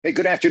Hey,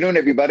 good afternoon,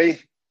 everybody.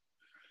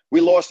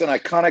 We lost an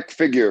iconic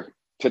figure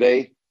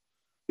today.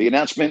 The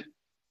announcement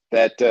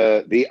that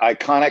the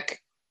iconic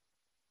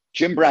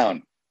Jim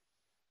Brown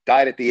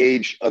died at the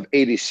age of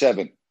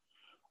 87,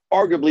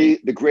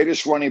 arguably the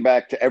greatest running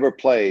back to ever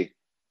play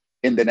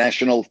in the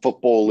National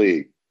Football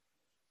League.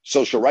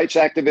 Social rights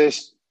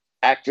activist,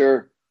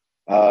 actor,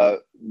 uh,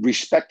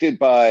 respected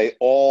by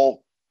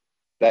all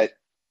that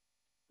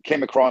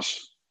came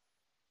across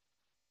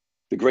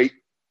the great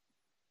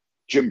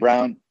Jim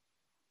Brown.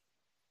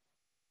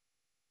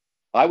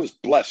 I was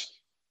blessed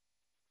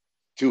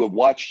to have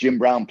watched Jim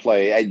Brown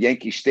play at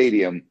Yankee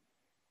Stadium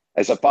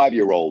as a 5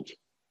 year old.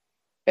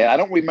 And I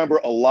don't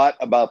remember a lot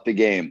about the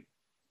game.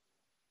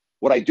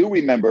 What I do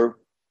remember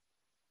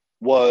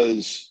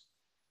was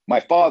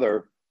my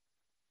father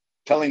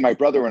telling my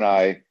brother and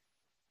I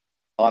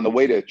on the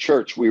way to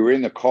church, we were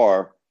in the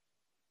car.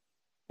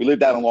 We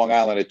lived out on Long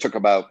Island. It took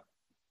about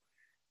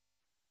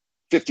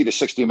 50 to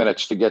 60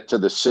 minutes to get to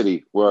the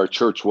city where our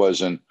church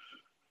was. And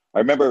I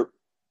remember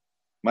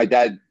my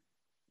dad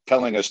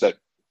telling us that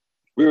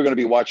we were going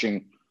to be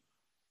watching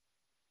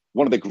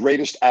one of the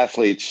greatest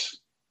athletes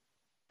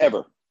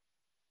ever.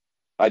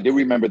 I do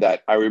remember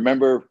that. I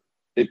remember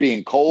it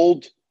being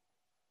cold,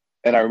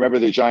 and I remember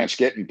the Giants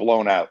getting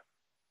blown out.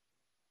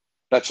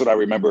 That's what I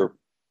remember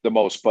the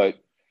most. But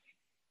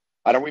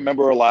I don't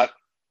remember a lot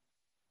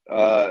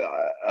uh,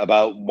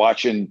 about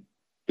watching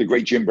the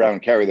great Jim Brown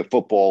carry the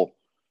football.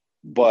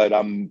 But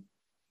I'm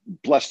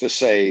blessed to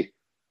say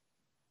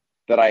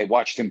that I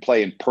watched him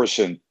play in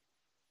person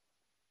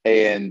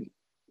and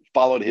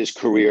followed his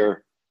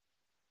career.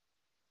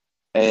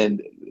 And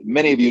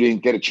many of you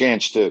didn't get a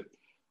chance to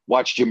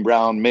watch Jim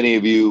Brown. Many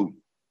of you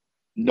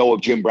know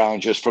of Jim Brown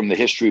just from the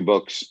history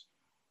books.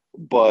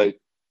 But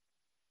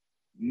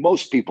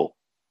most people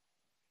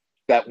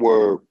that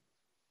were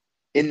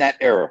in that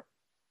era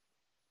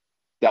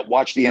that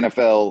watched the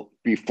NFL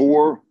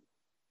before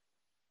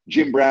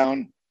Jim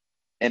Brown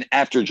and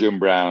after Jim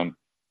Brown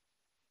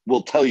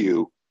will tell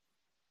you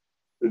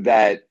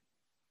that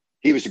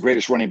he was the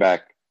greatest running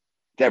back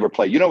to ever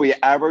play. You know, he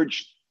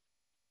averaged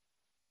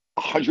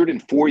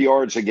 104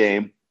 yards a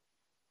game.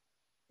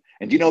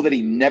 And do you know that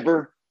he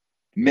never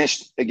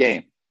missed a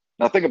game?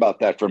 Now, think about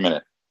that for a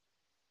minute.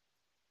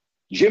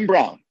 Jim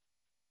Brown,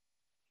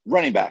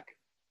 running back,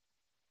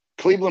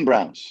 Cleveland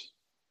Browns,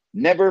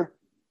 never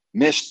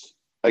missed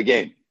a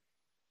game.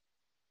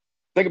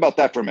 Think about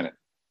that for a minute.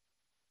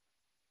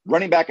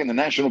 Running back in the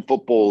National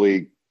Football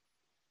League,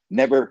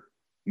 never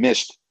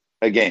missed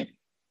a game.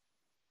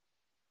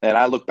 And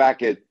I look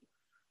back at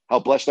how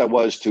blessed I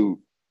was to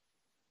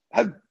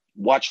have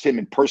watched him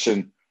in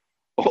person.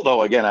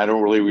 Although, again, I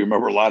don't really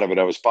remember a lot of it.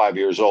 I was 5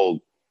 years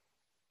old.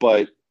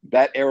 But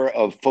that era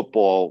of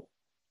football,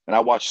 and I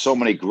watched so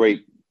many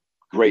great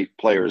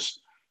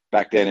players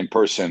back then in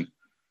person.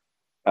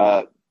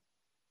 Jim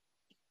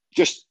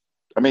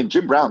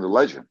Brown, the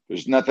legend.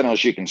 There's nothing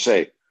else you can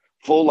say.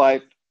 Full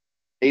life,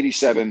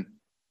 87.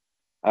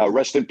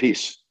 Rest in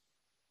peace.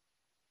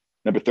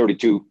 Number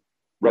 32,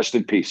 rest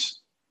in peace.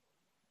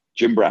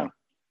 Jim Brown.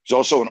 He's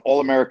also an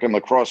All-American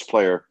lacrosse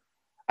player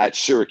at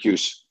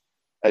Syracuse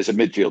as a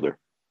midfielder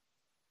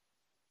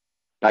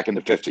back in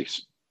the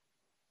 50s.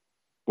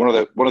 One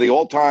of the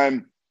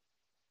all-time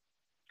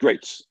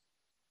greats.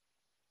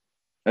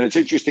 And it's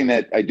interesting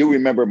that I do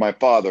remember my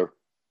father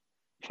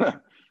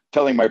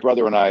telling my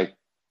brother and I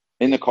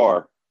in the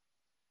car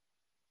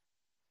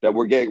that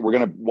we're going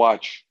to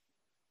watch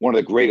one of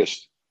the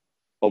greatest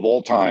of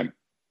all time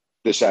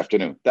this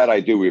afternoon. That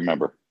I do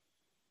remember.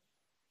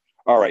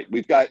 All right,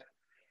 we've got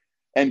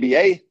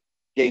NBA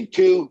game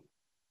 2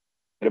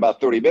 in about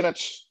 30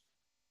 minutes.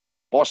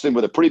 Boston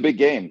with a pretty big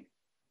game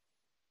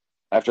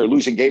after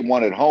losing game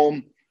 1 at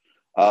home.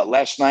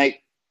 Last night,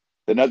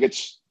 the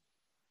Nuggets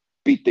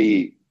beat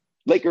the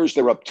Lakers.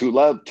 They're up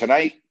 2-love.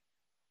 Tonight,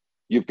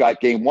 you've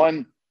got game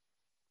 1,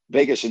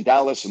 Vegas and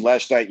Dallas. And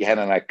last night, you had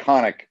an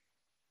iconic,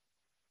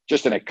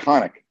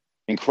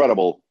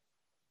 incredible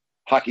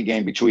hockey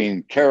game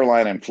between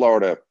Carolina and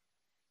Florida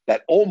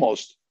that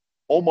almost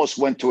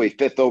went to a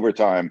 5th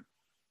overtime.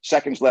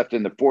 Seconds left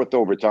in the 4th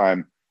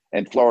overtime,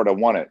 and Florida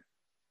won it.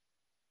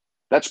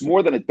 That's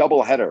more than a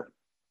doubleheader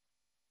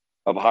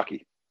of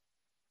hockey.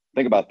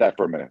 Think about that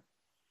for a minute.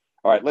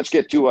 All right, let's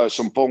get to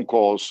some phone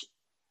calls.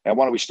 And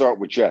why don't we start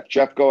with Jeff?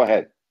 Jeff, go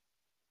ahead.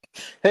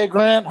 Hey,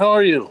 Grant, how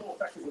are you?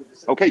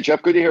 Okay,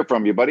 Jeff, good to hear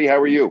from you, buddy. How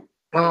are you?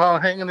 Oh,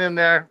 hanging in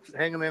there.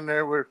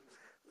 We're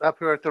up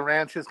here at the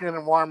ranch. It's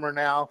getting warmer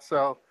now,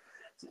 so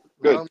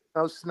Good.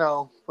 no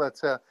snow. But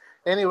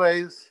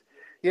anyways,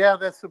 yeah,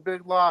 that's a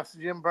big loss,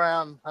 Jim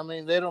Brown. I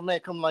mean, they don't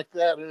make them like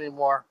that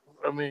anymore.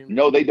 I mean,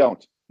 No, they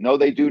don't. No,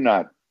 they do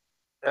not.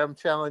 I'm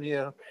telling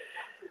you.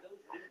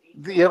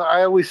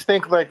 I always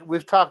think, like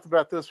we've talked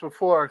about this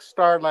before, a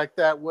star like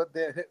that, what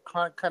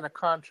kind of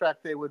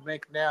contract they would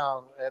make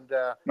now. And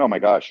Oh my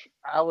gosh.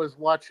 I was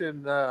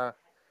watching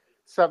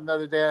something the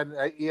other day on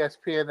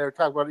ESPN. They were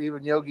talking about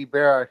even Yogi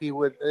Berra.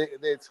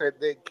 They said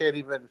they can't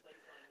even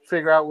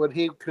figure out what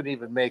he could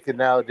even make it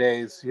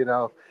nowadays,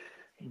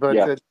 But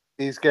Yeah.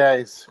 these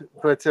guys,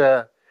 but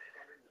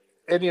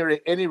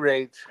any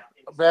rate,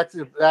 back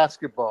to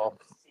basketball.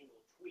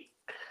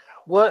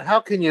 How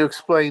can you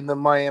explain the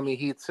Miami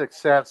Heat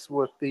success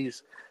with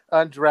these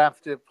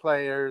undrafted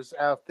players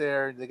out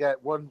there? They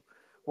got one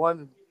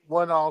one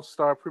All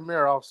Star,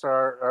 premier All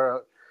Star,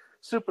 or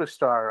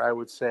superstar, I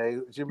would say,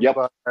 Jimmy Yep.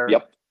 Butler,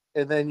 Yep.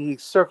 and then you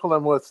circle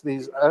them with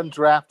these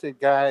undrafted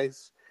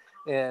guys.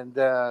 And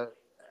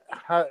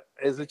how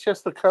is it?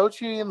 Just the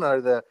coaching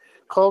or the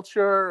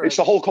culture? It's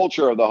the whole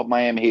culture of the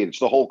Miami Heat. It's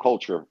the whole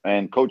culture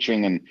and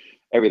coaching and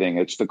everything.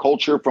 It's the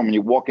culture from when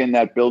you walk in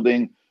that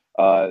building,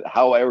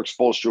 how Eric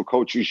Spoelstra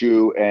coaches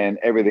you, and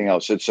everything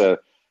else. It's a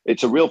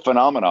real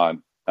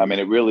phenomenon. I mean,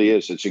 it really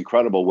is. It's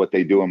incredible what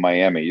they do in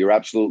Miami. You're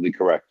absolutely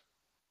correct.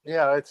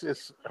 Yeah,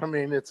 it's. I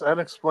mean, it's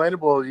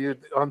unexplainable. You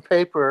on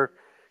paper,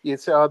 you'd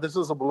say, "Oh, this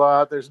is a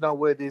blot. There's no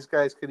way these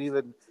guys could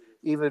even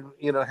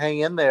hang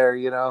in there."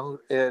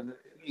 And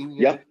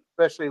Yep.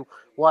 especially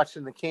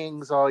watching the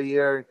Kings all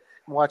year,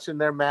 watching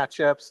their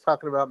matchups,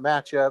 talking about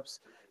matchups,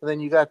 and then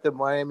you got the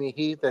Miami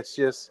Heat. That's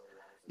just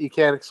you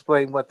can't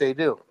explain what they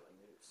do.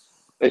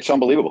 It's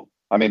unbelievable.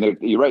 I mean,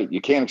 you're right.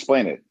 You can't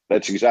explain it.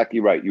 That's exactly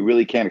right. You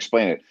really can't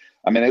explain it.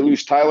 I mean, they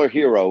lose Tyler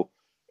Hero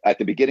at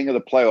the beginning of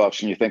the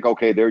playoffs, and you think,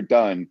 okay, they're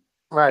done.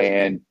 Right.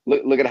 And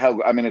look at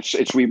how. I mean,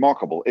 it's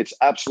remarkable. It's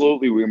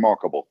absolutely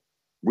remarkable.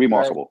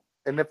 Remarkable.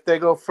 Right. And if they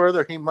go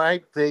further,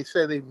 they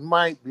say they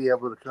might be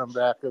able to come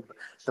back in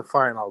the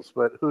finals,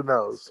 but who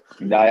knows?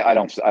 No, I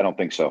don't. I don't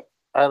think so.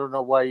 I don't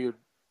know why you'd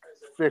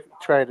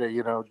try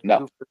to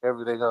No.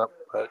 everything up,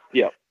 but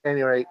Yeah.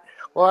 Anyway,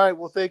 all right.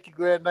 Well, thank you,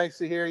 Grant. Nice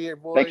to hear you,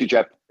 boy. Thank you,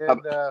 Jeff.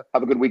 And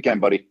have a good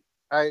weekend, buddy.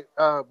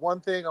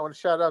 One thing I want to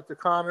shout out to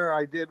Connor.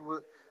 I did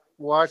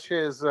watch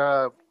his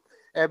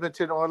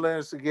Edmonton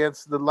Oilers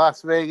against the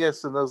Las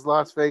Vegas, and those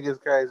Las Vegas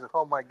guys.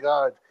 Oh my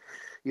God,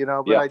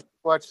 But Yeah. I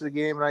watched the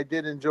game and I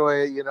did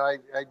enjoy it. I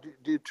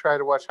do try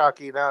to watch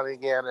hockey now and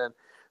again, and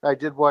I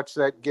did watch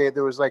that game.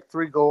 There was like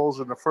 3 goals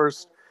in the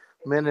first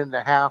minute and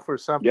a half or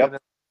something.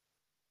 Yep.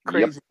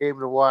 Crazy game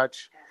to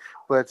watch,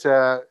 but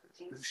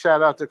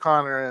shout out to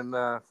Connor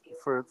and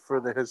for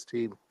his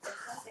team.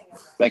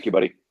 Thank you,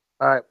 buddy.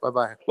 All right,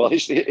 bye-bye. Well,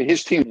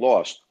 his team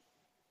lost.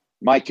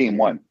 My team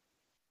won.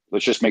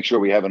 Let's just make sure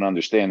we have an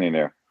understanding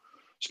there.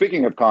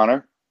 Speaking of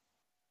Connor,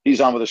 he's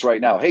on with us right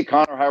now. Hey,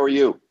 Connor, how are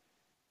you?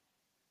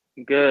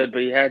 Good, but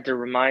you had to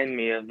remind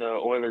me of the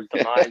Oilers'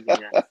 demise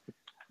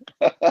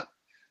again.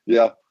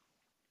 Yeah.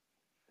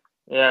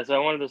 Yeah, so I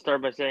wanted to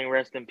start by saying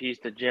rest in peace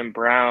to Jim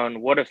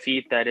Brown. What a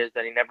feat that is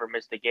that he never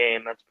missed a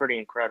game. That's pretty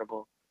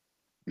incredible.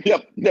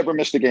 Yep, never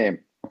missed a game.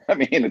 I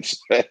mean, it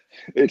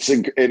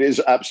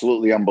is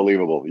absolutely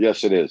unbelievable.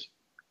 Yes, it is.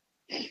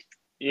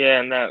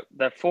 Yeah, and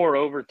that 4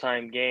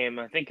 overtime game,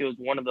 I think it was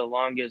one of the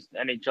longest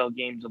NHL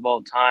games of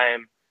all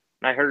time.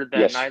 And I heard that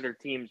Yes. neither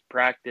team's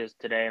practiced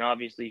today, and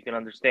obviously you can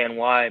understand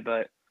why.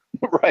 But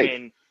Right. I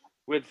mean,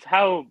 with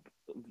how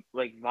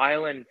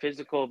violent and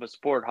physical of a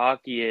sport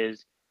hockey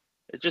is,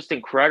 it's just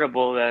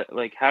incredible that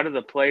how do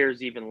the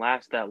players even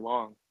last that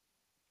long?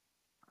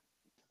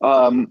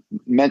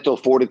 Mental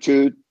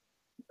fortitude.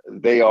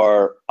 They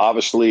are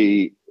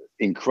obviously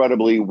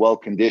incredibly well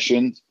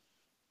conditioned,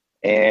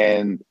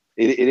 and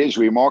it is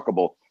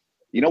remarkable.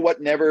 You know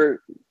what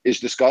never is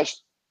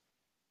discussed?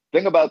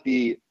 Think about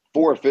the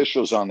 4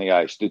 officials on the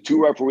ice, the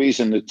 2 referees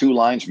and the 2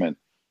 linesmen.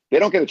 They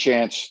don't get a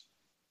chance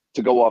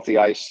to go off the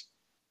ice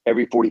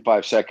every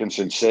 45 seconds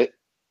and sit.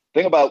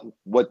 Think about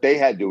what they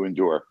had to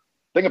endure.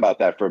 Think about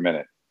that for a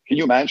minute. Can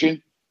you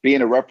imagine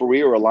being a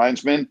referee or a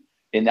linesman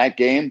in that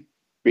game,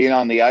 being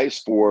on the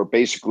ice for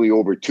basically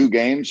over 2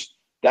 games?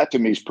 That to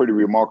me is pretty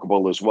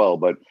remarkable as well.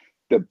 But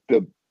the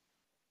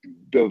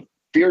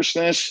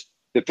fierceness,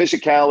 the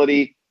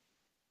physicality,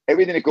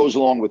 everything that goes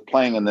along with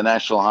playing in the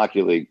National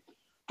Hockey League,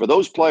 for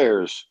those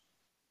players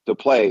to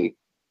play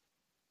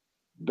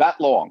that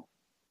long,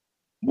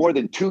 more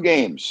than 2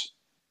 games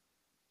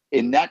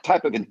in that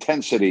type of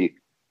intensity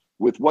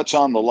with what's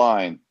on the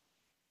line.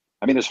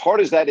 I mean, as hard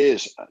as that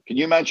is, can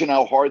you imagine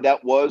how hard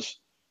that was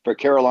for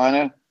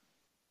Carolina?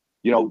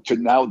 To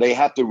now they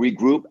have to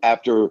regroup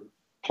after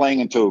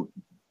playing until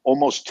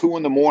almost 2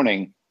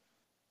 a.m.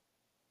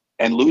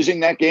 and losing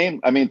that game.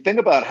 I mean, think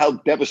about how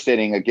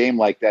devastating a game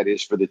like that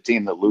is for the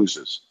team that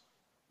loses.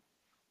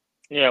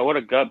 Yeah, what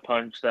a gut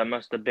punch that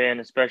must have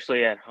been,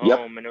 especially at home. Yep.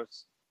 And it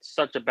was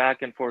such a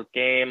back and forth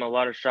game, a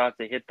lot of shots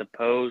that hit the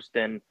post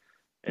and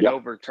an Yep.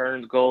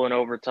 overturned goal in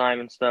overtime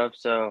and stuff.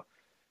 So,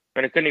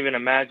 I couldn't even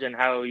imagine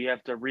how you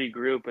have to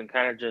regroup and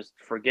kind of just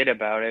forget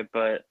about it.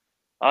 But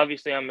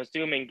obviously, I'm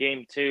assuming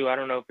game 2, I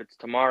don't know if it's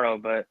tomorrow,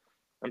 but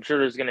I'm sure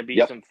there's going to be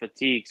Yep. some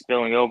fatigue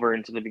spilling over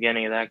into the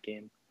beginning of that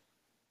game.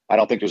 I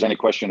don't think there's any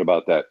question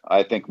about that.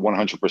 I think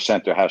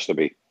 100% there has to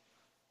be.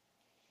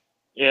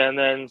 Yeah, and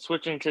then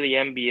switching to the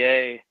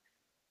NBA,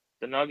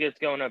 the Nuggets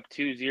going up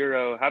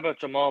 2-0. How about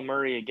Jamal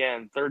Murray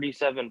again?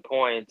 37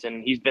 points,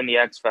 and he's been the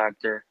X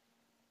factor.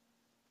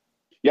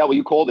 Yeah, well,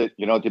 you called it.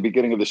 At the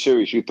beginning of the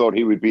series, you thought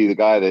he would be the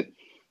guy that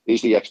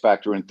is the X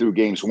factor, and through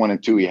games 1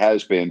 and 2, he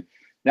has been.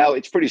 Now,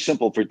 it's pretty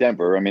simple for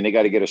Denver. I mean, they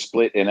got to get a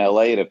split in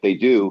LA, and if they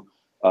do,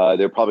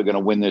 they're probably going to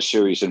win this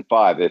series in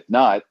 5. If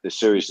not, the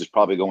series is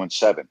probably going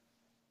 7.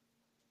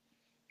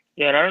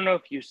 Yeah, and I don't know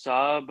if you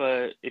saw,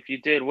 but if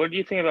you did, what do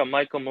you think about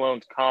Michael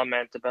Malone's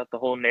comment about the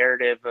whole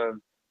narrative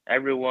of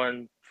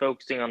everyone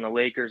focusing on the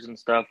Lakers and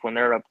stuff when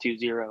they're up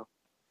 2-0?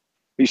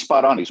 He's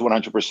spot on. He's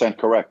 100%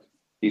 correct.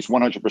 He's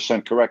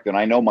 100% correct. And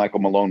I know Michael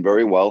Malone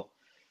very well.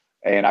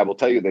 And I will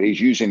tell you that he's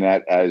using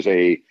that as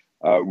a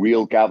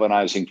real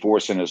galvanizing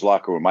force in his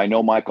locker room. I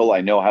know Michael.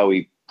 I know how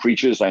he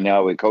preaches. I know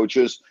how he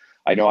coaches.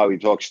 I know how he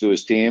talks to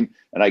his team.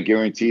 And I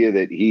guarantee you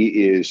that he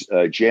is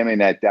jamming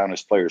that down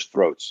his players'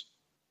 throats.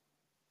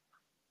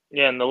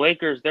 Yeah, and the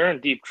Lakers, they're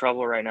in deep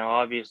trouble right now,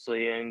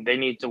 obviously, and they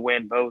need to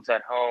win both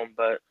at home.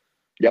 But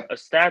Yep. a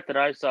stat that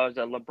I saw is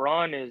that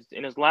LeBron is,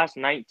 in his last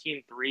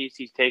 19 threes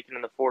he's taken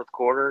in the fourth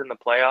quarter in the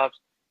playoffs,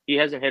 he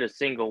hasn't hit a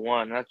single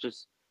one. That's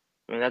just,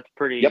 I mean, that's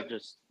pretty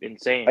just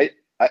insane.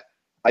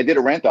 I did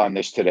a rant on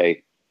this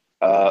today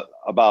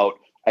about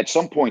at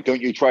some point,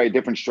 don't you try a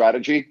different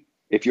strategy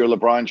if you're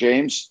LeBron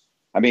James?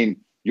 I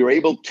mean, you're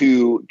able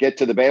to get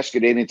to the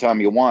basket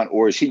anytime you want,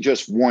 or is he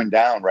just worn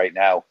down right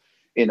now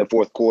in the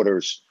fourth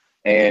quarters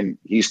and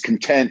he's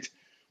content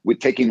with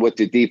taking what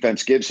the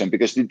defense gives him?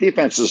 Because the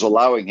defense is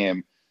allowing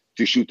him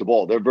to shoot the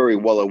ball. They're very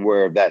well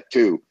aware of that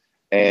too.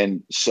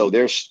 And so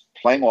they're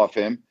playing off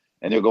him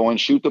and they're going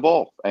shoot the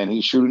ball, and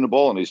he's shooting the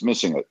ball and he's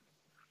missing it.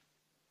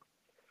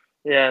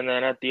 Yeah, and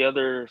then at the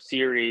other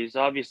series,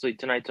 obviously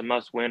tonight's a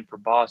must-win for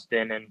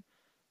Boston, and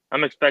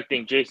I'm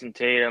expecting Jason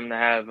Tatum to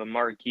have a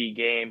marquee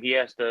game. He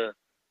has to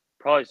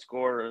probably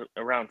score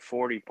around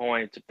 40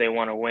 points if they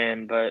want to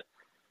win, but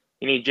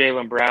you need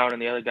Jaylen Brown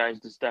and the other guys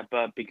to step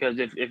up, because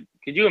if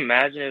could you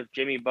imagine if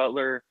Jimmy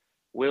Butler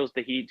wills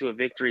the Heat to a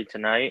victory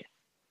tonight?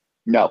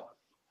 No,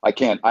 I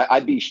can't.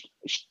 I'd be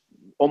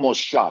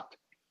almost shocked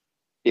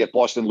if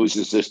Boston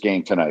loses this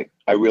game tonight.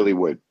 I really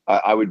would.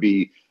 I would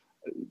be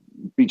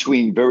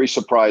between very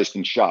surprised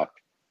and shocked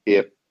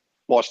if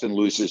Boston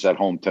loses at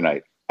home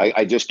tonight.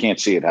 I just can't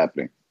see it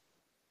happening.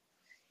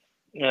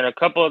 And a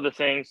couple of the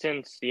things,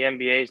 since the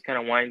NBA is kind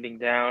of winding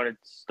down,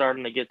 it's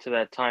starting to get to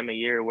that time of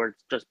year where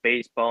it's just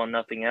baseball and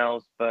nothing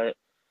else. But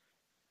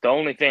the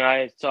only thing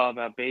I saw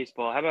about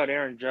baseball, how about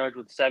Aaron Judge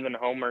with 7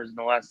 homers in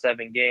the last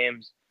 7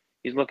 games?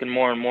 He's looking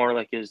more and more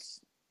like his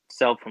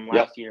self from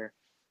last year.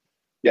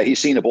 Yeah, he's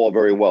seen the ball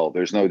very well.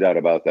 There's no doubt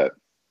about that.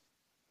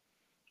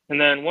 And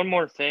then one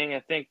more thing,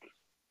 I think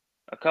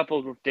a couple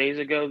of days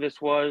ago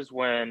this was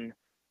when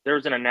there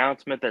was an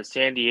announcement that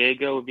San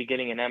Diego would be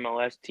getting an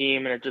MLS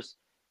team, and it just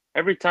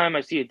every time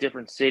I see a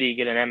different city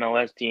get an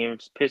MLS team,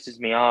 it just pisses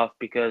me off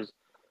because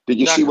did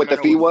you see what the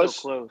fee was?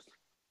 So close.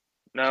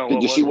 No.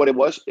 Did you see what it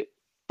was?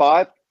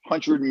 $500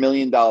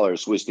 million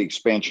was the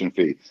expansion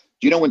fee.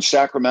 Do you know when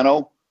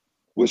Sacramento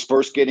was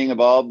first getting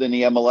involved in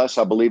the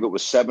MLS? I believe it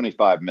was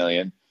 $75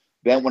 million,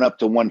 then went up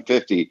to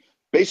 $150.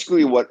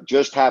 Basically, what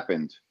just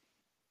happened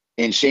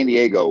in San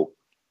Diego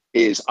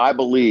is, I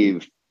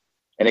believe,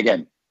 and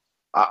again,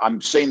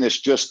 I'm saying this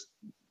just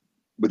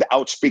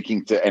without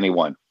speaking to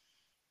anyone,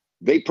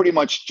 they pretty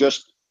much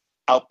just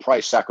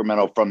outpriced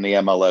Sacramento from the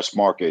MLS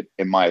market,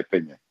 in my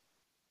opinion.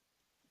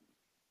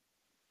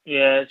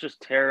 Yeah, it's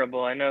just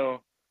terrible. I know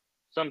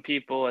some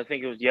people, I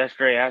think it was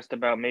yesterday, asked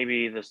about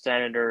maybe the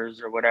Senators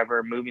or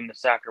whatever moving to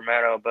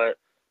Sacramento, but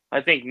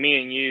I think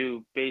me and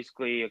you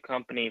basically a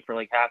company for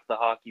like half the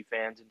hockey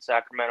fans in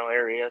Sacramento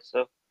area,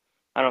 so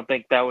I don't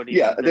think that would even.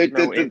 Yeah,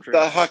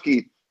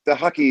 the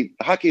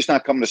hockey's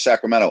not coming to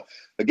Sacramento.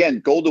 Again,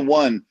 Golden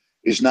One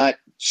is not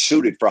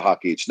suited for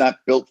hockey. It's not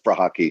built for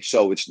hockey.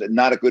 So it's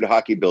not a good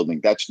hockey building.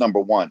 That's number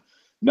one.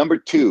 Number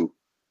two,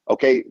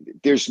 okay,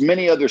 there's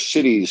many other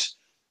cities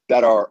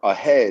that are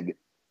ahead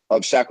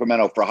of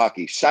Sacramento for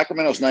hockey.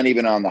 Sacramento's not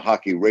even on the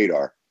hockey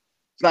radar.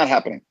 It's not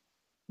happening.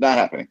 Not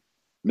happening.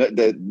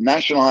 The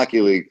National Hockey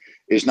League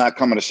is not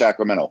coming to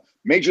Sacramento.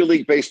 Major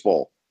League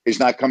Baseball is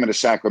not coming to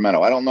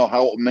Sacramento. I don't know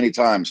how many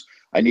times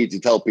I need to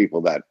tell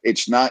people that.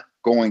 It's not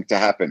going to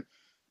happen.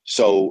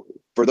 So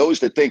for those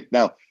that think,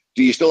 now,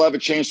 do you still have a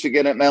chance to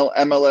get an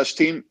MLS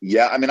team?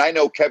 Yeah. I mean, I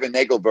know Kevin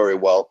Nagel very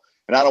well,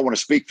 and I don't want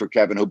to speak for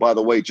Kevin, who, by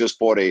the way, just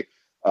bought a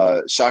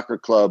soccer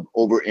club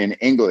over in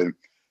England.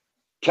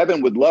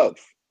 Kevin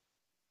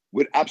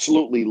would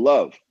absolutely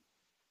love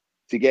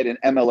to get an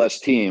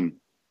MLS team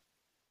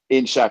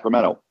in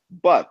Sacramento.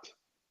 But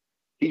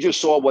he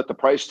just saw what the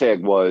price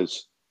tag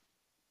was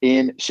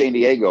in San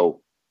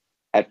Diego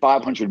at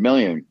 $500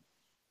 million.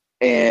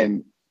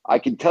 And I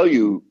can tell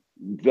you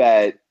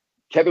that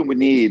Kevin would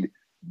need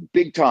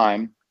big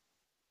time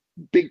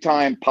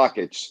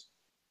pockets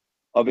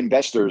of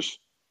investors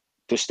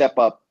to step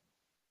up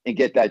and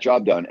get that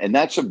job done. And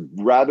that's a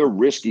rather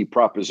risky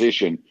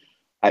proposition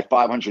at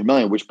 $500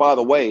 million, which, by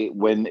the way,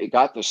 when it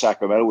got to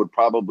Sacramento, would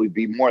probably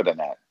be more than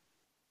that.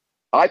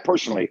 I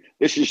personally,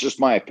 this is just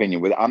my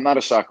opinion. I'm not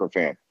a soccer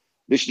fan.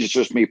 This is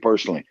just me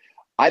personally.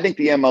 I think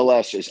the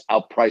MLS is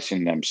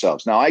outpricing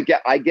themselves. Now, I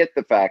get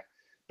the fact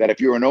that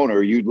if you're an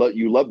owner, you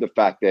love the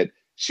fact that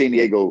San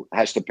Diego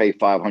has to pay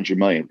 $500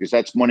 million because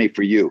that's money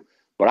for you.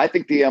 But I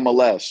think the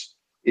MLS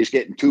is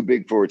getting too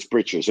big for its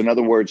britches. In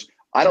other words,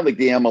 I don't think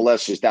the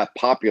MLS is that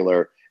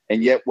popular,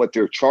 and yet what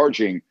they're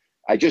charging,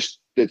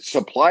 the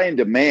supply and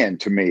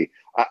demand to me.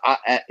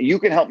 You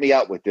can help me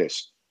out with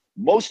this.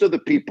 Most of the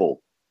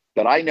people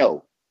that I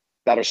know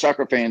that are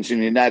soccer fans in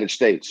the United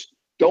States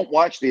don't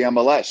watch the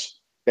MLS.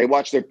 They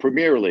watch the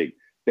Premier League.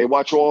 They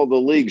watch all the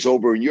leagues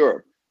over in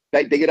Europe.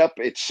 They get up,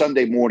 it's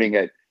Sunday morning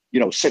at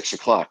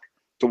 6:00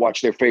 to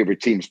watch their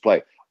favorite teams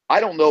play. I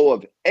don't know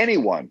of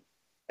anyone,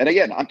 and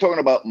again, I'm talking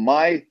about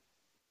my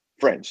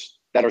friends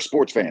that are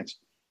sports fans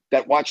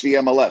that watch the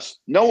MLS.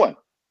 No one.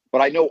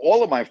 But I know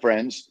all of my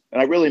friends,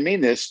 and I really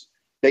mean this,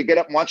 they get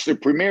up and watch the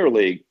Premier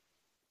League,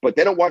 but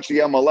they don't watch the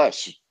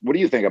MLS. What do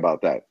you think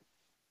about that?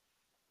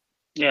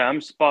 Yeah,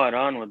 I'm spot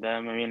on with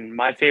them. I mean,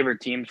 my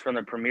favorite teams from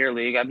the Premier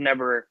League, I've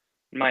never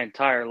in my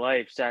entire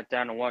life sat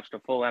down and watched a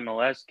full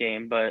MLS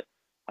game, but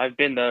I've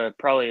been to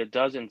probably a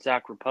dozen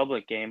Sac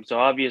Republic games. So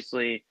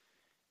obviously,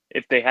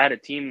 if they had a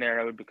team there,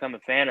 I would become a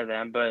fan of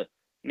them. But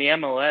in the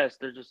MLS,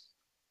 they're just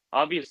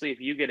obviously, if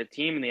you get a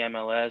team in the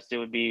MLS, it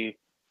would be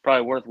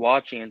probably worth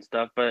watching and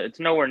stuff. But it's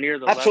nowhere near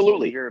the level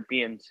of the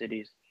European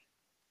cities.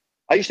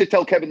 I used to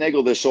tell Kevin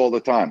Nagel this all the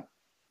time.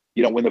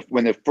 When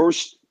the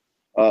first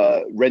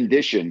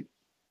rendition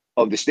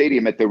of the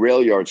stadium at the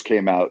Rail Yards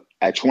came out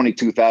at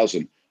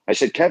 22,000, I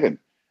said, Kevin,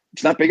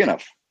 it's not big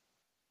enough.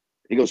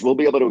 He goes, we'll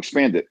be able to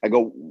expand it. I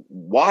go,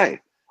 why?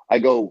 I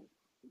go,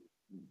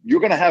 you're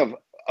going to have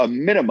a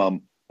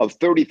minimum of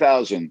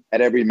 30,000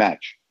 at every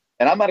match.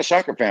 And I'm not a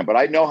soccer fan, but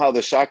I know how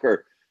the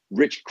soccer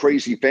rich,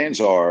 crazy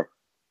fans are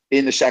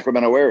in the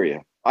Sacramento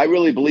area. I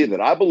really believe that.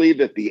 I believe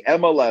that the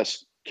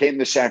MLS came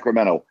to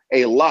Sacramento,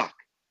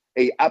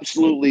 a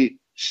absolutely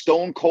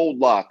stone cold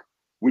lock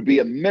would be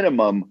a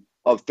minimum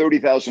of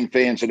 30,000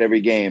 fans at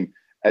every game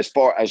as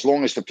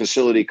long as the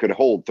facility could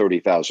hold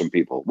 30,000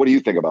 people. What do you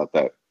think about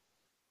that?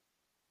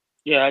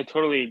 Yeah, I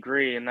totally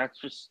agree. And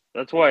that's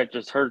why it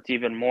just hurts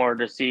even more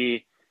to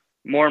see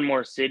more and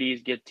more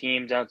cities get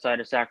teams outside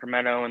of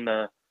Sacramento and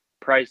the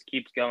price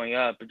keeps going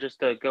up. But just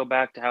to go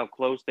back to how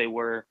close they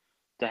were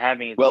to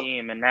having a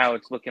team, and now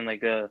it's looking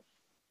like a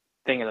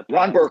thing of the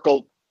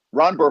past.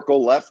 Ron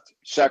Burkle left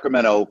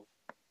Sacramento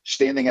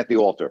standing at the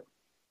altar,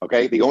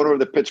 okay? The owner of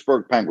the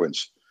Pittsburgh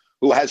Penguins,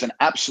 who has an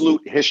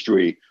absolute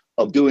history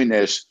of doing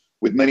this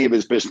with many of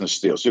his business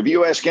deals. So if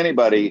you ask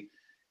anybody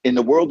in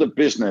the world of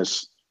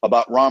business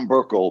about Ron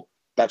Burkle,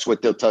 that's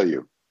what they'll tell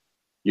you.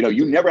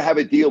 You never have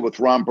a deal with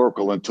Ron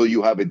Burkle until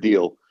you have a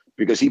deal,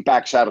 because he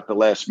backs out at the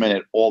last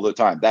minute all the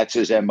time. That's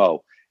his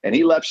MO. And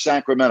he left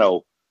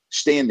Sacramento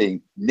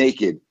standing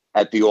naked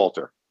at the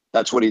altar.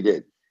 That's what he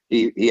did.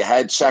 He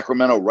had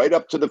Sacramento right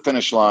up to the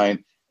finish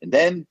line, and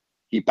then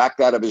he backed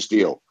out of his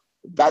deal.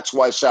 That's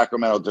why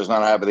Sacramento does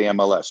not have the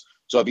MLS.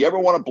 So if you ever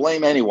want to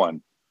blame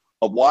anyone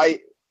of why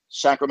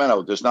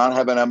Sacramento does not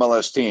have an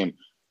MLS team,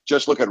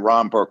 just look at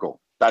Ron Burkle.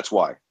 That's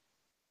why.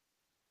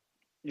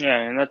 Yeah,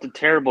 and that's a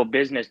terrible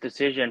business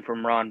decision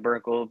from Ron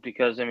Burkle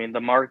because, I mean, the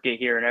market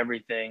here and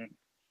everything,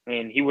 I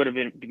mean, he would have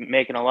been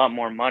making a lot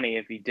more money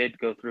if he did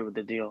go through with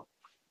the deal.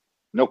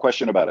 No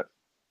question about it.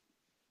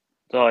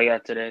 That's all I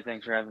got today.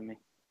 Thanks for having me.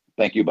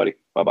 Thank you, buddy.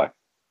 Bye-bye.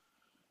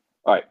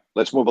 All right,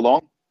 let's move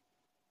along,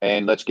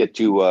 and let's get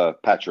to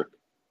Patrick.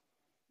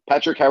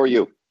 Patrick, how are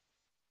you?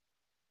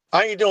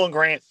 How you doing,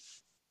 Grant?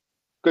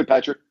 Good,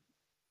 Patrick.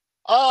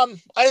 I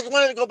just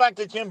wanted to go back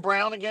to Jim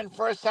Brown again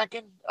for a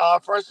second.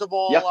 First of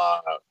all,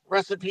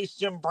 rest in peace,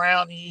 Jim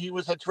Brown. He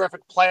was a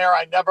terrific player.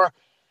 I never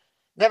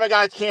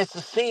got a chance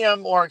to see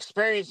him or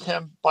experience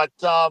him, but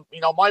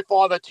my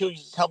father too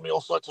used to tell me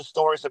all sorts of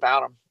stories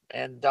about him.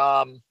 And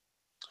I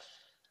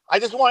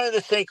just wanted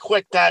to say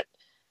quick that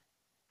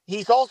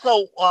he's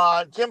also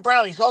Jim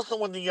Brown. He's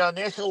also in the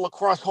National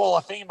Lacrosse Hall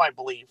of Fame, I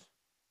believe.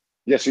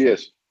 Yes, he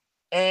is.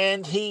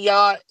 And he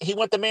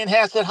went to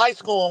Manhasset High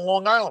School in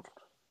Long Island.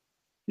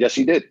 Yes,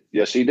 he did.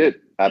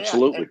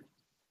 Absolutely.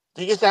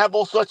 He used to have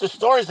all sorts of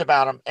stories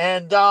about him.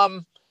 And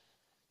did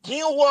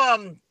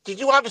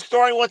you have a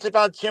story once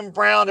about Jim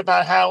Brown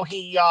about how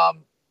he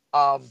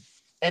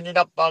ended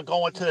up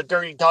going to the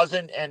Dirty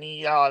Dozen and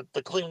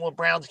the Cleveland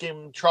Browns gave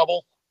him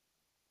trouble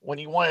when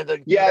he wanted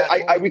to? Yeah,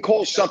 I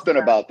recall something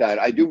about that.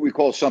 I do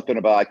recall something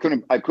about.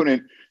 I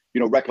couldn't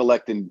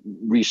recollect and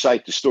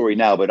recite the story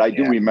now, but I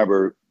do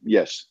remember.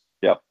 Yes.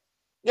 Yeah.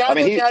 Yeah, I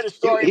mean, he had a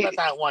story about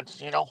that once.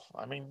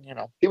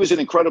 He was an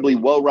incredibly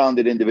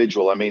well-rounded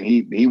individual. I mean,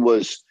 he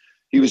was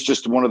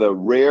just one of the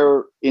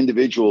rare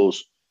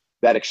individuals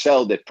that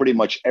excelled at pretty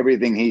much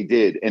everything he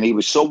did, and he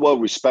was so well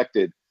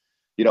respected,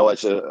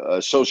 as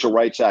a social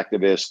rights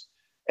activist,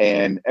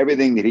 and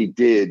everything that he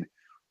did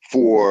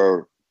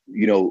for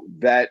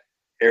that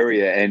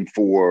area and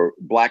for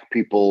Black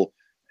people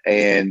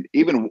and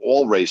even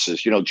all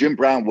races. Jim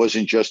Brown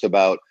wasn't just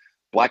about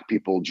Black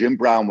people. Jim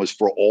Brown was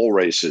for all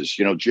races.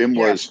 Jim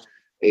was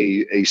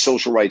a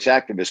social rights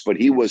activist, but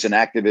he was an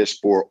activist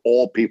for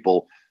all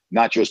people,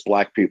 not just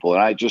Black people.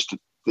 And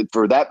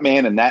for that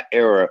man in that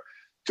era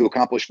to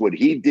accomplish what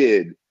he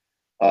did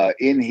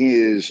in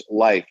his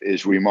life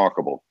is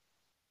remarkable.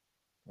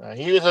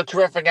 He was a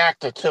terrific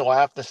actor too, I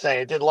have to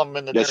say. I did love him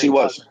in the. Yes, he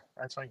was.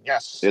 That's right.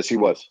 Yes. Yes, he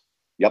was.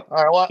 Yep.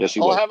 All right. Well, yes,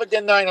 he I'll was. have a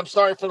good night. I'm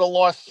sorry for the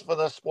loss for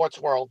the sports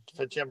world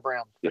for Jim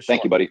Brown. Yeah,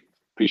 thank you, buddy.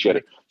 Appreciate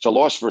it. It's a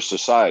loss for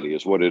society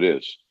is what it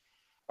is.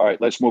 All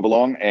right, let's move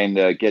along and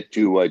get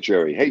to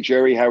Jerry. Hey,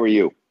 Jerry, how are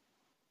you?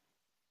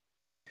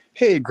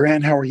 Hey,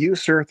 Grant, how are you,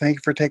 sir? Thank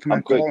you for taking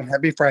my call, and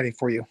happy Friday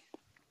for you.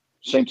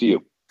 Same to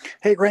you.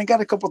 Hey, Grant, got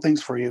a couple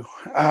things for you.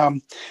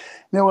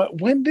 Now,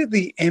 when did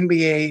the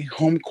NBA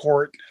home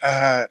court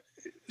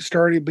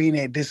started being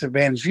a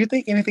disadvantage? Do you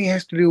think anything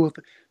has to do with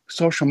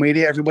social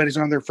media? Everybody's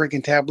on their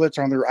freaking tablets,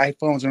 on their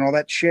iPhones, and all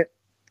that shit?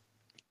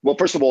 Well,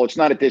 first of all, it's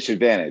not a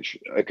disadvantage.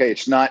 Okay,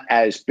 it's not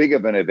as big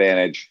of an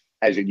advantage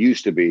as it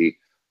used to be,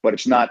 but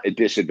it's not a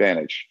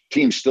disadvantage.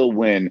 Teams still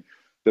win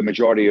the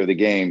majority of the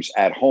games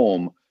at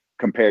home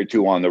compared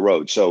to on the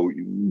road. So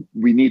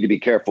we need to be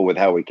careful with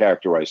how we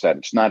characterize that.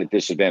 It's not a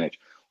disadvantage.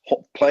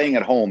 Playing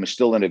at home is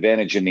still an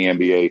advantage in the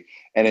NBA,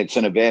 and it's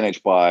an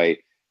advantage by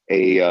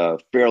a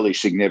fairly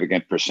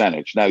significant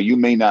percentage. Now, you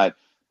may not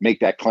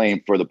make that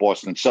claim for the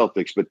Boston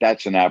Celtics, but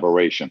that's an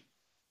aberration.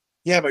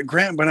 Yeah, but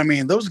Grant, I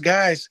mean, those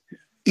guys,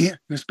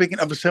 speaking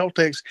of the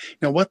Celtics,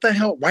 what the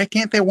hell? Why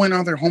can't they win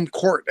on their home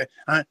court?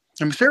 I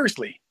mean,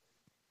 seriously.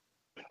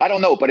 I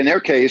don't know, but in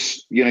their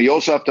case, you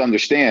also have to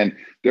understand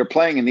they're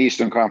playing in the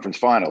Eastern Conference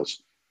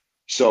Finals.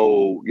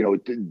 So,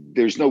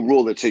 there's no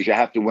rule that says you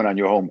have to win on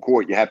your home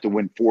court. You have to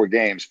win 4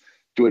 games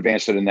to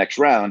advance to the next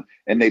round,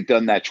 and they've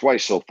done that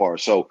twice so far.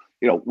 So,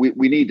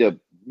 we need to,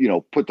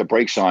 put the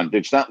brakes on.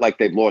 It's not like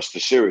they've lost the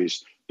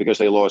series because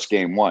they lost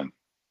game 1.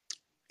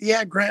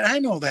 Yeah, Grant, I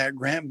know that,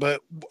 Grant,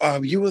 but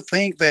you would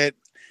think that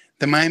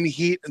the Miami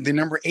Heat, the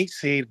number 8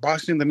 seed,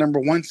 Boston, the number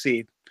 1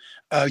 seed,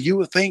 you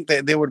would think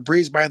that they would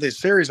breeze by this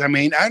series. I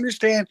mean, I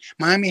understand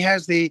Miami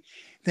they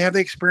have the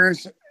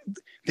experience.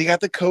 They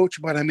got the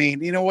coach, but I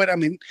mean, you know what? I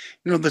mean,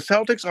 the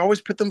Celtics always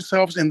put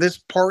themselves in this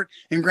part.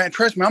 And Grant,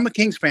 trust me, I'm a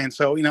Kings fan,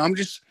 so I'm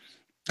just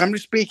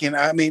speaking.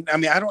 I mean,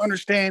 I don't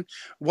understand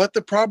what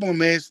the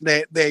problem is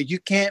that you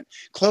can't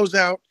close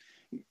out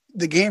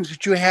the games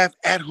that you have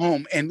at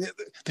home, and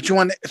that you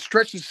want to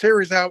stretch the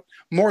series out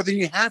more than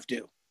you have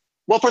to.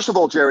 Well, first of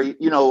all, Jerry,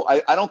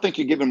 I don't think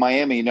you're giving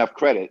Miami enough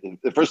credit.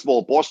 First of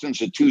all,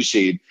 Boston's a 2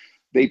 seed.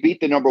 They beat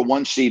the number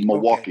 1 seed,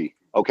 Milwaukee.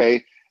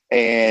 Okay.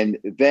 And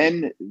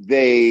then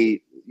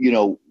they,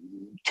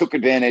 took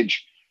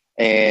advantage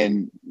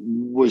and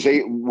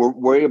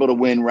were able to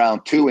win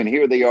round 2. And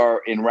here they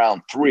are in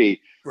round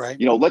 3. Right.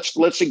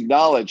 Let's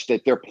acknowledge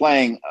that they're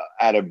playing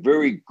at a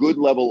very good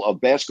level of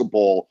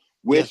basketball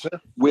with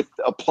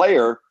a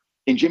player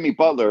in Jimmy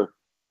Butler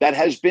that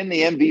has been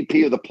the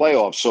MVP of the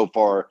playoffs so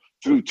far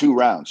through 2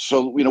 rounds.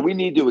 So, we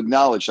need to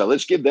acknowledge that.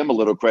 Let's give them a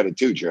little credit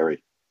too,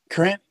 Jerry.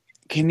 Grant,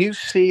 can you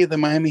see the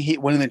Miami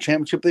Heat winning the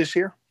championship this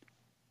year?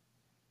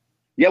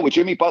 Yeah, with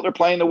Jimmy Butler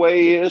playing the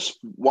way he is,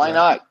 why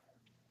not?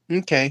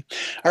 Okay.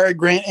 All right,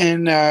 Grant.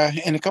 And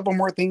a couple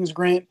more things,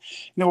 Grant.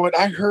 You know what?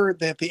 I heard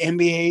that the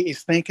NBA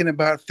is thinking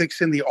about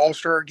fixing the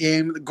All-Star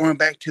game, going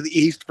back to the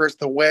East versus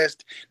the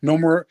West. No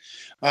more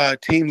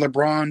Team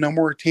LeBron, no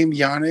more Team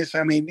Giannis.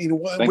 I mean,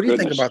 what do you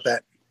think about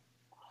that?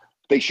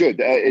 They should.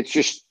 It's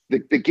just the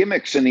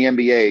gimmicks in the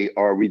NBA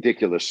are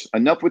ridiculous.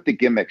 Enough with the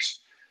gimmicks.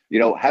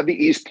 Have the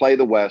East play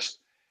the West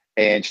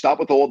and stop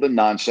with all the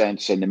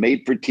nonsense and the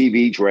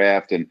made-for-TV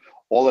draft and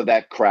all of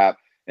that crap.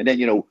 And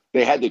then,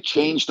 they had to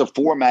change the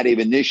format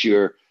even this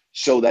year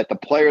so that the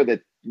player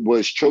that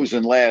was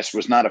chosen last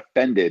was not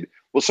offended.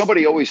 Well,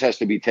 somebody always has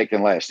to be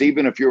taken last,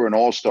 even if you're an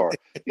all-star.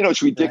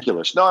 It's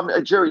ridiculous.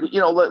 No, Jerry,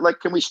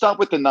 can we stop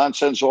with the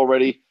nonsense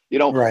already?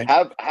 Right.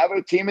 Have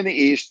a team in the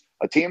East,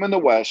 a team in the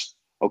West,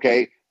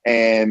 okay,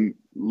 and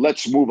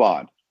let's move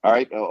on. All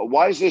right.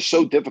 Why is this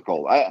so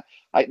difficult?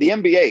 The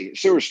NBA,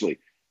 seriously,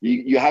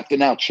 you have to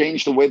now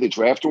change the way the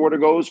draft order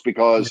goes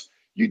because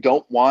you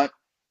don't want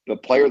the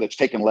player that's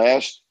taken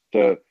last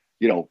to,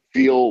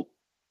 feel,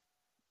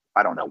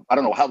 I don't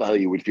know how the hell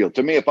you would feel.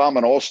 To me, if I'm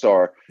an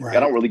all-star, I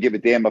don't really give a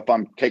damn if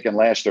I'm taken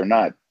last or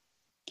not.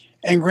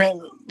 And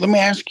Grant, let me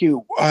ask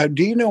you,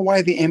 do you know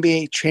why the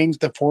NBA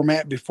changed the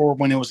format before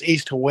when it was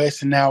East to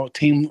West and now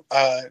team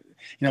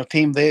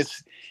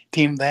this,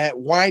 team that?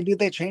 Why did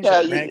they change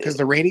that, Grant? Because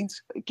the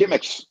ratings?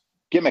 Gimmicks.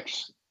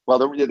 Well,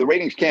 the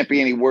ratings can't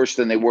be any worse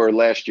than they were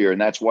last year,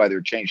 and that's why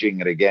they're changing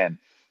it again.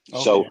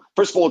 Okay. So,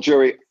 first of all,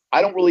 Jerry,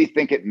 I don't really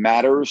think it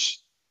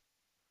matters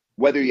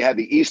whether you have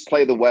the East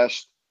play the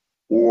West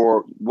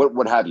or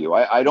what have you.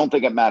 I don't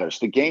think it matters.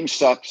 The game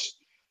sucks.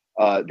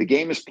 The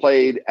game is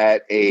played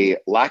at a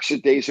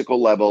lackadaisical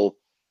level,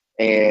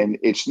 and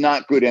it's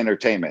not good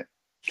entertainment.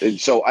 And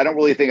so I don't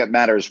really think it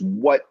matters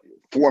what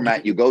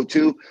format you go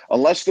to.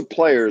 Unless the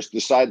players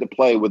decide to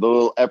play with a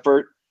little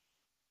effort,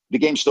 the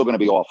game's still going to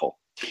be awful.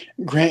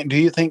 Grant, do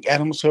you think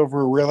Adam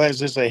Silver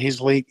realizes that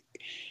his league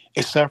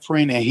is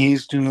suffering and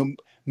he's to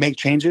make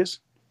changes?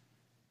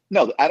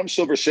 No, Adam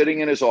Silver's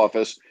sitting in his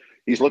office.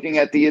 He's looking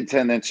at the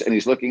attendance and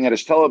he's looking at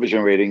his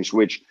television ratings,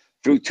 which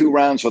through 2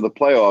 rounds of the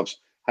playoffs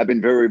have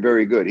been very,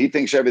 very good. He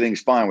thinks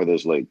everything's fine with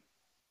his league.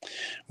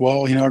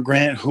 Well,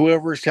 Grant,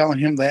 whoever's telling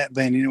him that,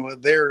 then,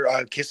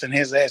 they're kissing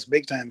his ass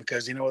big time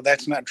because,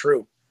 that's not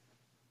true.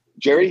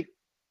 Jerry,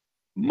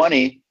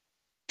 money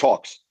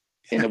talks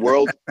in the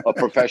world of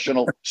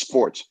professional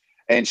sports.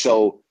 And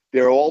so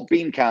they're all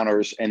bean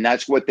counters, and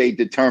that's what they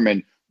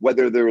determine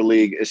whether their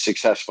league is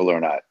successful or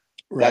not.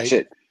 Right. That's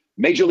it.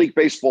 Major League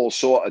Baseball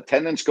saw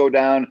attendance go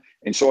down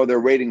and saw their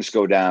ratings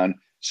go down,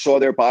 saw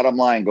their bottom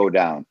line go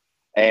down.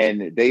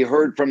 And they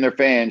heard from their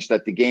fans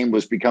that the game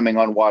was becoming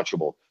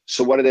unwatchable.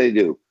 So what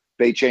do?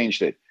 They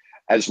changed it.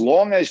 As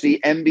long as the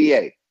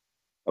NBA,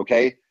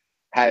 okay,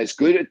 has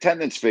good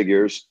attendance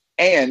figures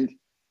and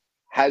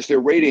has their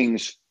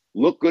ratings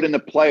look good in the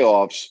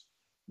playoffs,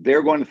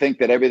 they're going to think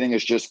that everything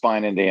is just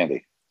fine and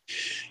dandy.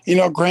 You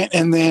know, Grant,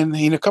 and then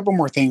a couple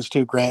more things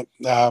too, Grant.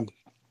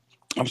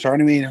 I'm sorry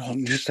to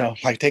mean just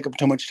take up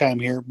too much time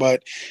here,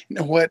 but you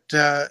know what?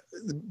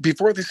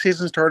 Before the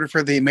season started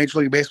for the Major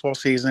League Baseball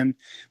season,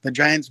 the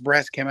Giants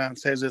brass came out and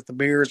says that the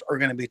beers are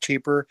going to be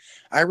cheaper.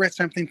 I read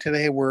something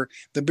today where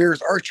the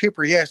beers are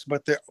cheaper, yes,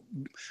 but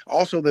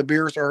also the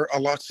beers are a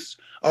lot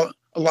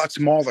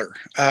smaller,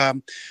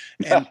 and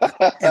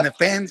the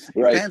fans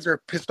right. fans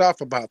are pissed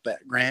off about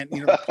that. Grant,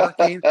 the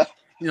parking.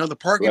 The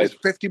parking right. is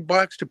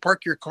 $50 to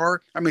park your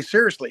car. I mean,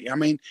 seriously. I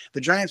mean,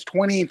 the Giants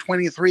 20 and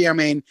 23. I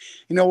mean,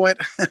 you know what?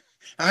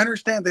 I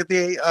understand that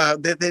they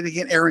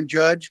get Aaron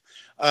Judge,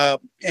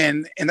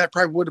 and that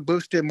probably would have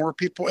boosted more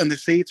people in the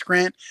seats,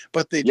 Grant.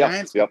 But the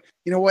Giants, you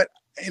know what?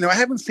 I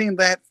haven't seen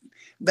that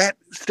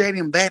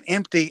stadium that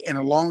empty in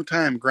a long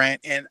time,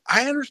 Grant. And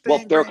I understand.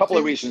 Well, there are a couple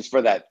of reasons for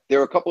that.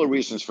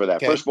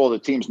 Okay. First of all, the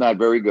team's not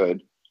very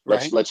good.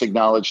 Let's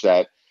acknowledge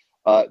that.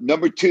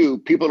 Number two,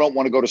 people don't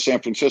want to go to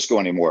San Francisco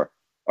anymore.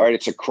 All right,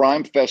 it's a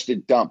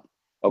crime-fested dump,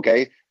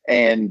 okay?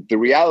 And the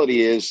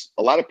reality is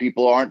a lot of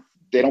people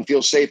they don't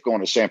feel safe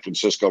going to San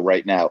Francisco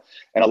right now.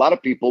 And a lot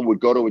of people would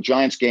go to a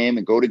Giants game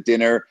and go to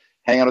dinner,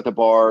 hang out at the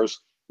bars,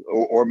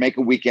 or make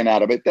a weekend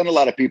out of it. Then a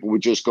lot of people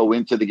would just go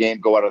into the game,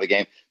 go out of the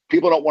game.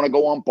 People don't want to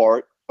go on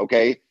BART,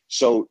 okay?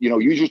 So,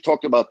 you just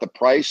talked about the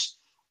price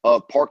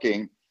of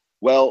parking.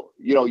 Well,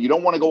 you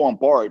don't want to go on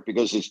BART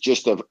because it's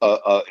just an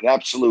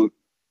absolute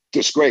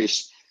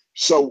disgrace.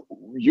 So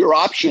your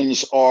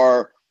options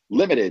are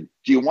limited.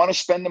 Do you want to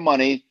spend the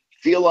money,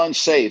 feel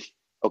unsafe?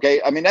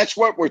 Okay. I mean, that's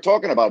what we're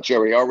talking about,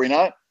 Jerry, are we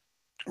not?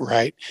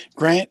 Right.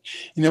 Grant,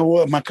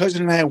 my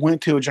cousin and I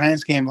went to a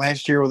Giants game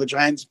last year with the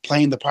Giants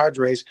playing the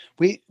Padres.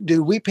 We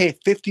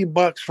paid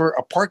 $50 for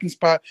a parking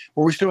spot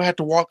where we still had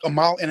to walk 1.5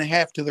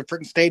 miles to the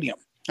freaking stadium.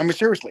 I mean,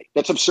 seriously.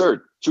 That's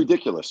absurd. It's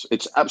ridiculous.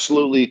 It's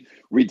absolutely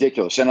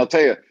ridiculous. And I'll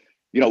tell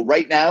you,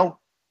 right now,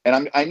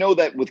 and I know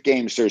that with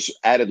games, there's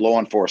added law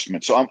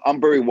enforcement. So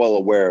I'm very well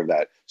aware of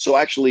that. So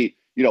actually,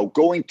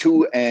 going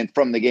to and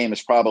from the game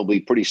is probably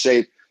pretty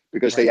safe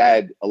because they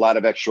add a lot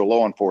of extra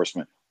law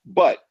enforcement.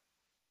 But,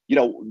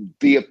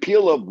 the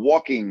appeal of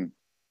walking,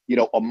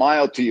 1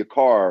 mile to your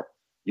car,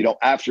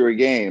 after a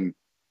game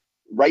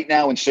right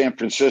now in San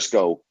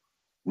Francisco,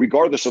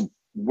 regardless of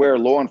where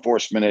law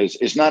enforcement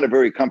is not a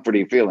very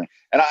comforting feeling.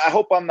 And I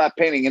hope I'm not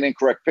painting an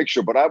incorrect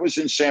picture, but I was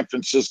in San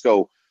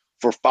Francisco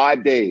for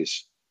 5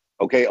 days.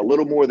 Okay, a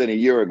little more than a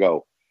year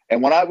ago.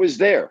 And when I was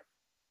there,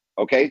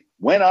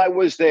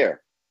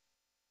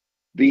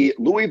 the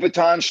Louis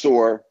Vuitton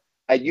store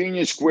at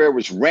Union Square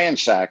was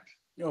ransacked.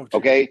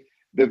 Okay,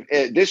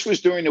 this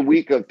was during the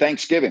week of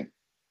Thanksgiving.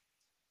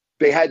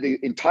 They had the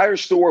entire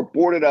store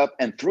boarded up,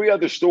 and 3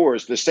 other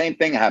stores, the same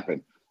thing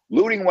happened.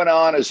 Looting went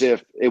on as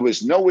if it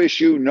was no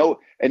issue,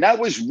 and that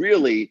was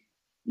really,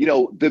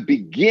 the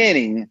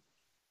beginning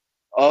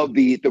of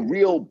the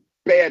real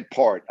bad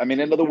part. I mean,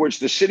 in other words,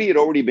 the city had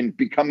already been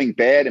becoming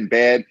bad. And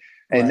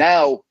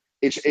now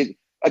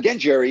again,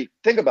 Jerry,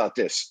 think about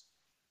this.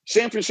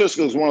 San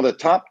Francisco is one of the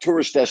top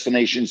tourist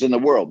destinations in the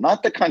world,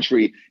 not the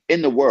country,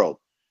 in the world.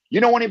 You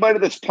know anybody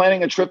that's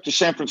planning a trip to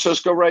San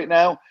Francisco right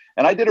now?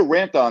 And I did a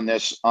rant on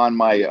this on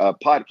my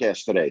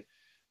podcast today.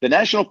 The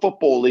National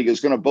Football League is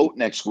going to vote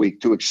next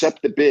week to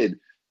accept the bid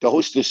to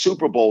host the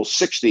Super Bowl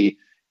 60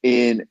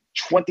 in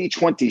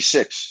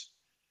 2026.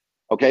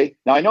 Okay.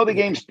 Now, I know the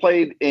game's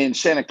played in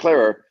Santa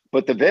Clara,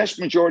 but the vast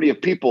majority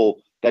of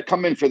people that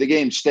come in for the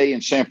game stay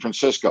in San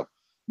Francisco.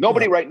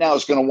 Nobody right now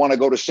is going to want to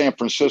go to San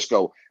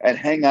Francisco and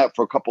hang out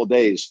for a couple of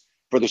days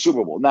for the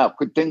Super Bowl. Now,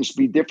 could things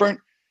be different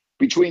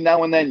between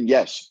now and then?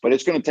 Yes, but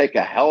it's going to take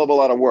a hell of a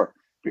lot of work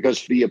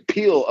because the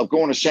appeal of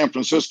going to San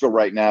Francisco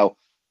right now,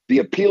 the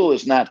appeal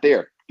is not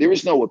there. There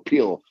is no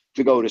appeal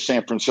to go to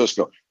San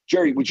Francisco.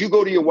 Jerry, would you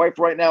go to your wife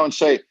right now and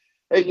say,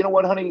 hey, you know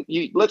what,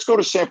 honey, let's go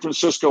to San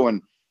Francisco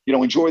and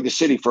enjoy the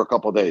city for a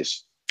couple of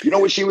days? You know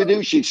what she would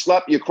do? She'd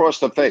slap you across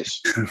the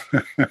face.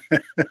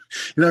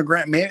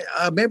 Grant,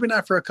 maybe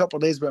not for a couple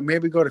of days, but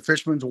maybe go to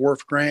Fisherman's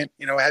Wharf, Grant,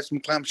 have some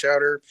clam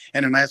chowder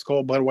and a nice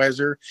cold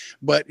Budweiser.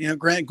 But,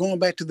 Grant, going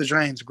back to the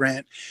Giants,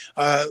 Grant,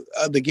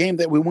 the game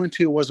that we went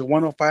to was a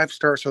 1:05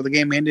 start. So the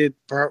game ended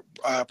probably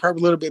a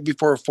little bit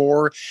before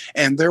 4.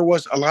 And there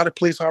was a lot of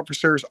police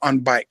officers on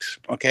bikes.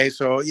 Okay.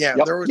 So,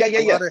 there was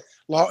a lot of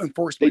law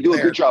enforcement. They do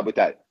a good job with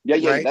that.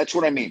 Right? That's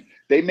what I mean.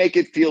 They make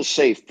it feel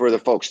safe for the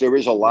folks. There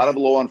is a lot of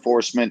law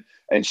enforcement.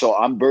 And so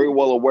I'm very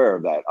well aware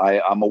of that.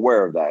 I'm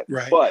aware of that.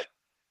 Right. But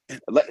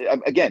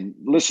again,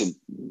 listen,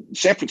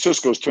 San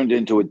Francisco's turned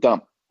into a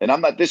dump.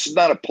 And this is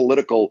not a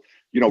political,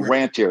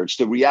 rant here. It's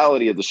the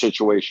reality of the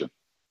situation.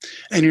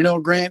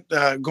 And Grant,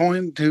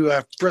 going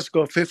to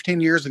Frisco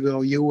 15 years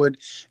ago, you would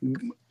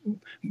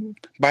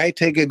buy a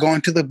ticket, go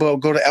into the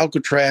boat, go to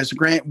Alcatraz.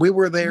 Grant, we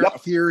were there a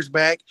few years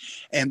back,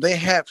 and they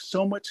have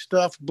so much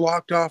stuff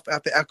blocked off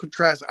at the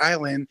Alcatraz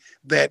Island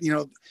that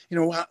I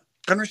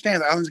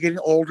understand the island's getting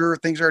older,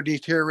 things are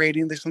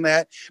deteriorating, this and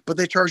that, but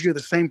they charge you the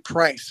same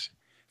price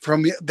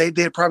they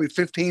did probably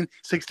 15,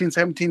 16,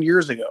 17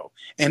 years ago.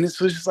 And it's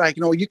just like,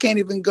 you can't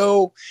even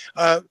go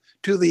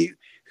to the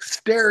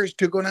stairs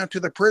to go down to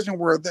the prison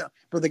where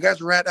the guys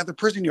were at the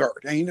prison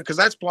yard, and because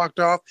that's blocked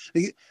off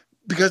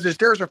because the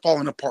stairs are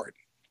falling apart.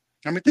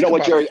 I mean, think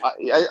about Jerry?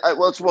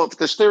 If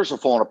the stairs are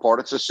falling apart,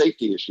 it's a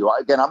safety issue.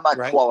 Again, I'm not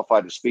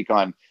qualified to speak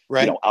on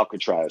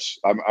Alcatraz.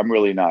 I'm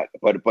really not.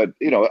 But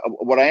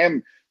what I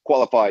am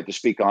qualified to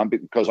speak on,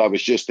 because I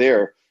was just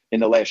there in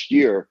the last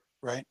year,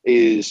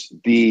 is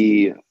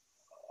the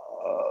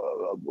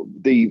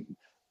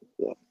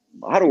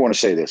how do I want to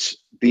say this?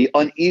 The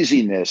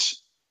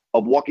uneasiness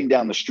of walking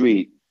down the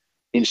street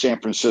in San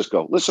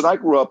Francisco. Listen, I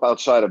grew up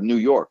outside of New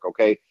York.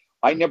 Okay,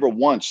 I never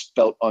once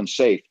felt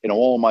unsafe in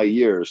all my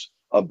years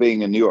of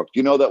being in New York.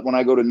 You know that when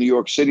I go to New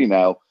York City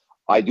now,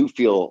 I do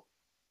feel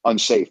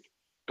unsafe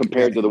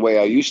compared to the way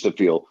I used to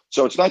feel.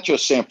 So it's not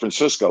just San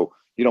Francisco,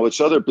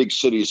 it's other big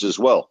cities as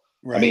well.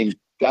 I mean,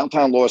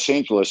 downtown Los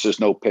Angeles is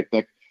no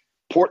picnic.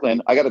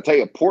 Portland, I got to tell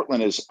you,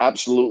 Portland is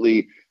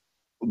absolutely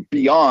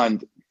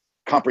beyond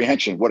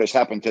comprehension what has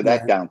happened to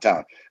that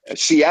downtown.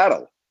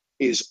 Seattle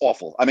is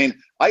awful. I mean,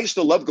 I used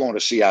to love going to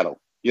Seattle.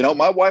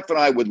 My wife and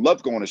I would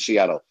love going to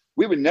Seattle.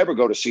 We would never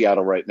go to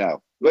Seattle right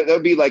now. That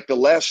would be like the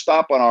last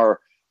stop on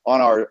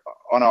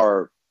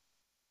our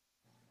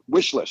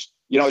wish list.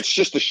 It's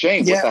just a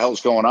shame what the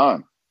hell's going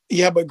on.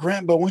 Yeah, but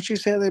Grant, once you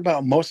say that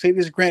about most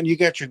cities, Grant, you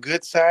got your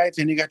good sides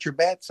and you got your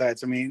bad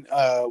sides. I mean,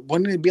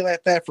 wouldn't it be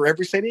like that for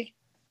every city?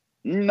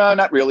 No,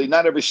 not really.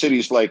 Not every city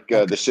is like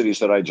the cities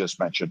that I just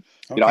mentioned.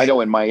 I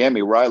know in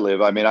Miami where I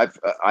live, I mean,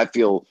 I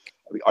feel,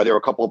 are there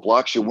a couple of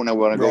blocks you wouldn't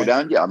want to go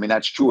down? Yeah, I mean,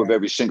 that's true of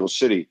every single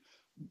city.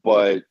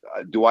 But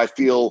do I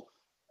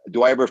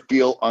ever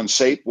feel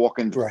unsafe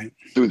walking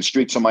through the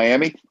streets of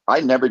Miami? I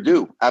never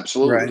do.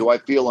 Absolutely. Do I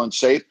feel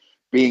unsafe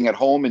being at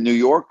home in New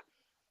York?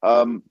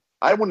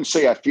 I wouldn't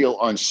say I feel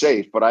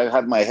unsafe, but I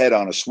have my head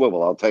on a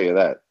swivel. I'll tell you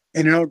that.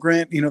 And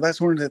Grant, that's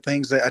one of the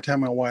things that I tell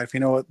my wife,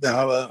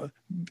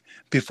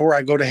 before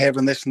I go to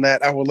heaven, this and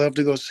that, I would love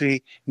to go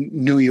see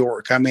New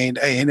York. I mean,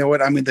 hey, you know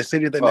what? I mean, the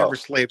city that never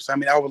sleeps. I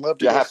mean, I would love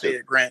to go see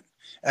it, Grant.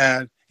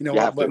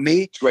 But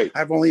me, it's great.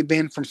 I've only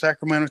been from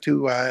Sacramento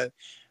to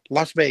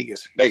Las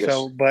Vegas.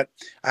 So, but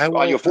I will,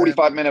 on your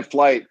 45-minute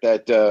flight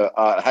that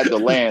had to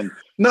land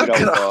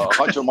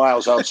 100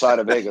 miles outside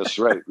of Vegas,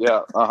 right?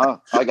 Yeah,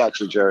 I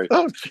got you, Jerry.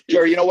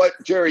 Jerry, you know what,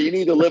 Jerry, you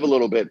need to live a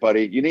little bit,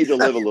 buddy. You need to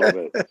live a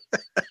little bit.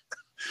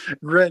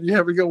 Grant, you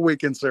have a good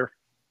weekend, sir.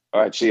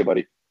 All right, see you,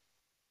 buddy.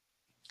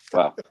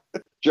 Wow,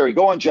 Jerry,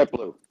 go on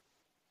JetBlue.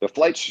 The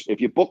flights,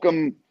 if you book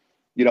them,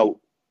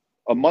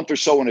 a month or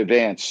so in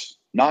advance,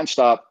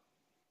 nonstop,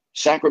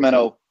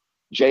 Sacramento,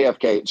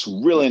 JFK, it's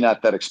really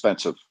not that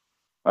expensive.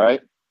 All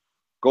right,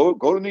 go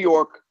to New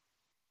York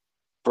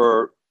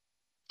for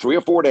 3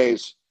 or 4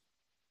 days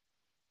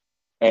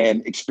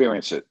and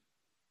experience it.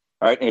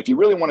 All right, and if you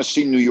really want to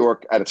see New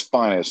York at its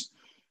finest,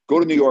 go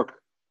to New York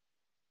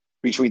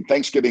between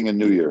Thanksgiving and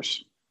New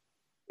Year's.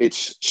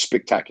 It's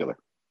spectacular.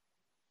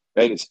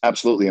 Right? It's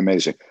absolutely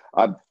amazing.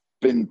 I've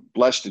been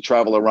blessed to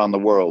travel around the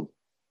world.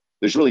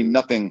 There's really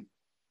nothing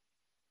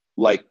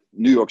like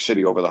New York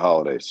City over the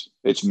holidays.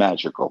 It's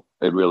magical.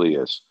 It really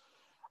is.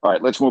 All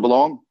right, let's move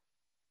along.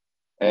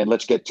 And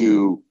let's get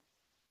to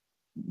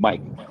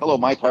Mike. Hello,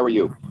 Mike. How are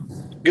you?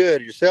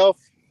 Good. Yourself?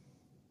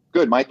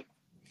 Good, Mike.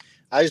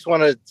 I just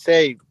want to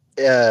say,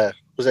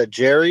 was that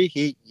Jerry?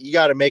 You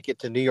got to make it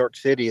to New York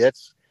City.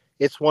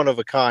 It's one of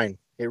a kind.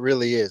 It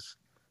really is.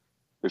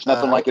 There's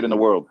nothing like it in the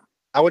world.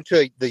 I went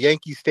to the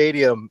Yankee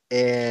Stadium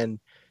and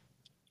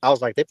I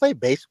was like, they play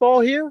baseball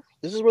here?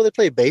 This is where they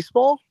play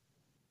baseball?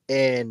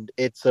 And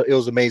it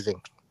was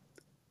amazing.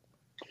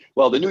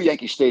 Well, the new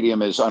Yankee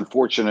Stadium is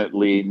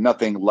unfortunately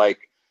nothing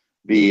like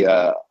the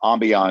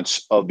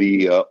ambiance of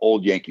the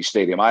old Yankee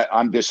Stadium.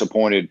 I'm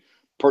disappointed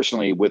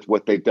personally with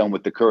what they've done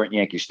with the current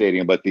Yankee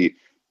Stadium, but the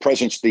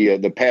presence,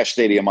 the past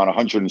stadium on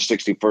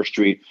 161st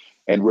Street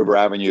and River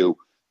Avenue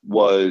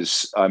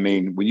was, I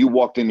mean, when you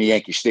walked in the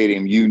Yankee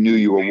Stadium, you knew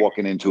you were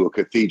walking into a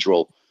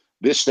cathedral.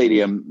 This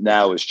stadium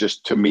now is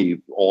just, to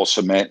me, all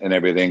cement and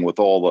everything with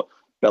all the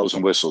bells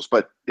and whistles.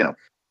 But,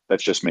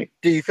 that's just me.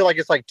 Do you feel like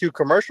it's like too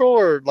commercial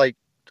or like,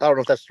 I don't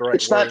know if that's the right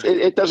It's word. not,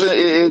 it doesn't,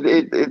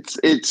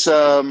 it's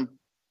I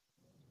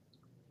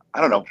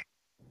don't know.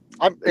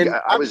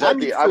 I was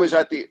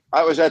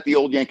at the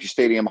old Yankee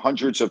Stadium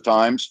hundreds of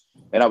times,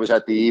 and I was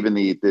at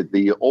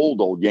the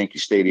old Yankee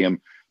Stadium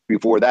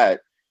before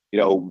that,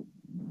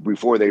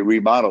 before they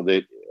remodeled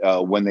it,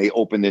 when they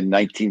opened in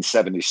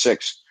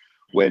 1976,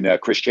 when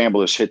Chris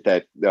Chambliss hit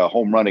that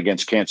home run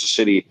against Kansas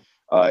City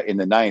in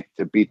the ninth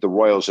to beat the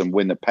Royals and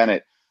win the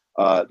pennant.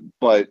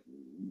 But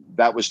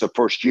that was the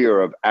first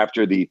year of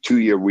after the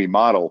 2-year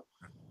remodel.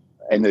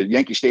 And the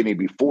Yankee Stadium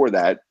before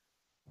that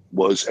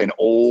was an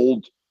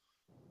old,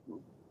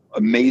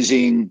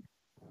 amazing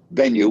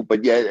venue,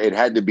 but yet it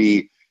had to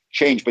be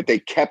changed. But they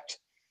kept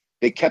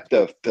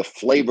the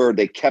flavor,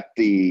 they kept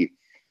the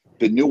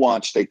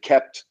nuance, they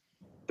kept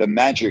the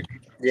magic.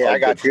 Yeah, I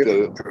got you.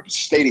 The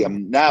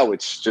stadium. Now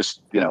it's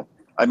just,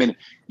 I mean,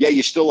 yeah,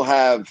 you still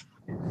have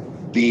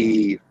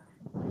the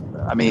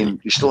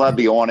awnings, you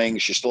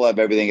still have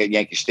everything at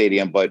Yankee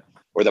Stadium,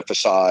 or the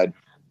facade,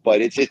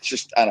 but it's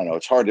just, I don't know,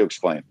 it's hard to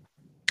explain.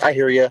 I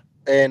hear you,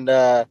 and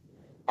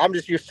I'm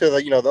just used to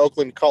the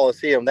Oakland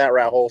Coliseum, that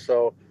rat hole.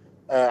 So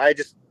I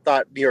just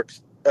thought New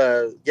York's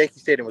Yankee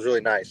Stadium was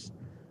really nice.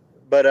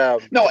 But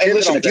no, and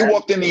listen, if you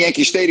walked in the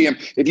Yankee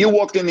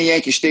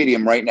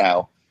Stadium right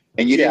now,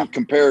 and you didn't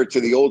compare it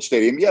to the old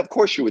stadium, yeah, of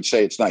course you would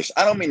say it's nice.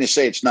 I don't mean to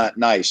say it's not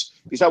nice,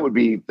 because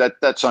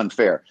that's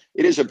unfair.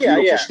 It is a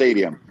beautiful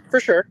stadium for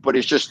sure, but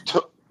it's just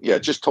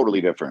just totally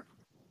different.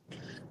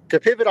 To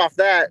pivot off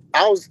that,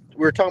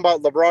 we were talking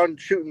about LeBron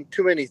shooting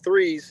too many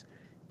threes,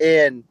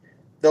 and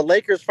the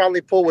Lakers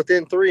finally pull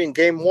within 3 in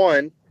Game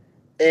 1,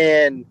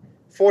 and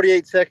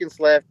 48 seconds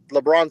left.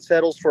 LeBron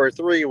settles for a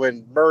 3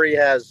 when Murray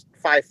has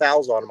 5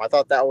 fouls on him. I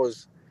thought that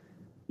was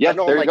there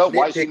you go.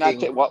 Why is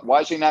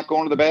he not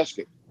going to the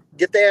basket?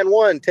 Get the and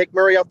one, take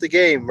Murray out the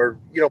game, or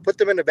put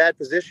them in a bad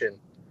position.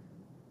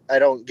 I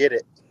don't get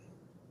it.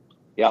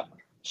 Yeah,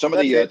 some of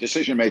the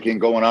decision making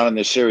going on in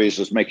this series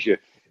just makes you,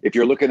 if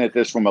you're looking at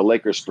this from a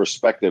Lakers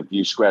perspective,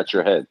 you scratch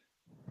your head.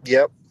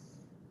 Yep.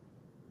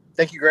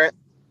 Thank you, Grant.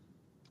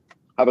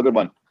 Have a good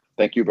one.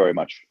 Thank you very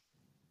much.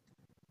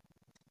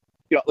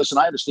 Listen,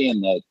 I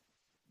understand that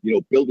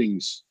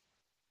buildings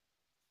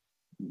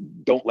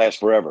don't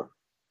last forever.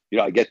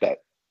 I get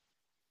that.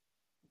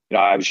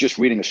 I was just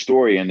reading a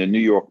story in the New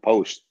York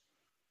Post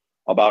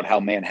about how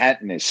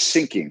Manhattan is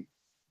sinking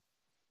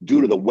due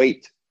to the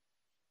weight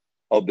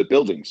of the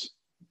buildings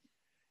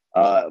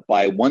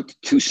by 1 to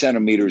 2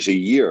 centimeters a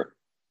year.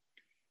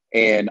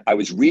 And I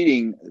was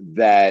reading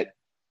that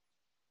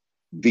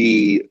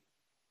the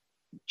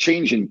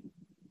change in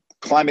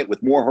climate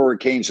with more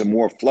hurricanes and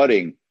more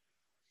flooding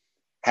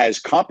has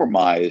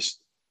compromised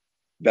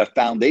the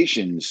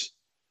foundations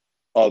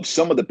of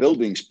some of the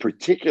buildings,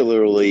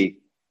 particularly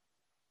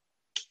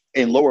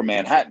in lower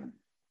Manhattan.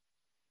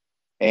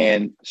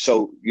 And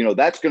so,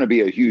 that's going to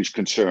be a huge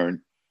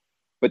concern,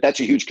 but that's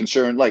a huge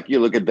concern. Like you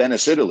look at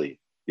Venice, Italy,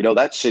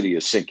 that city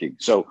is sinking.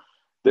 So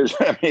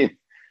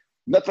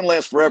nothing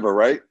lasts forever,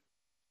 right?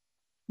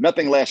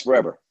 Nothing lasts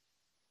forever.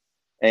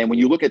 And when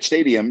you look at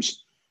stadiums,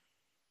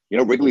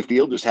 Wrigley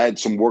Field has had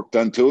some work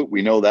done to it.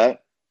 We know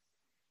that.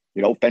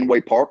 Fenway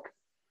Park,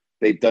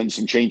 they've done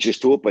some changes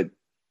to it, but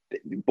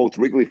both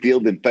Wrigley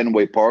Field and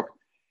Fenway Park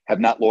have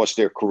not lost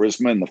their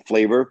charisma and the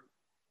flavor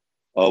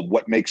of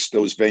what makes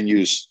those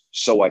venues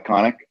so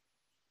iconic.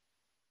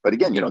 But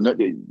again, you're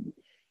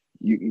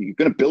going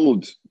to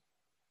build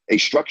a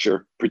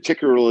structure,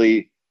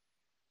 particularly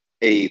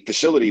a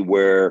facility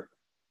where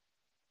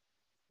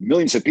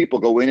millions of people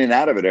go in and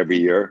out of it every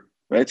year.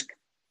 Right? It's,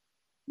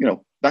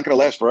 not going to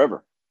last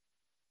forever.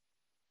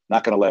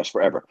 Not going to last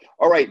forever.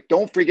 All right.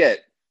 Don't forget,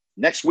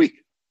 next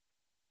week,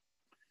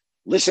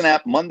 Listen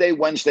App Monday,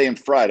 Wednesday, and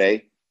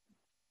Friday.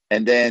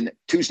 And then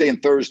Tuesday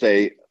and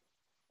Thursday,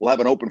 we'll have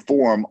an open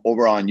forum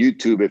over on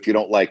YouTube if you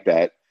don't like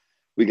that.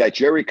 We got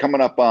Jerry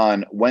coming up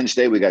on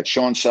Wednesday. We got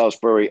Sean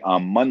Salisbury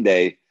on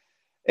Monday,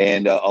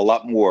 and a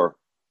lot more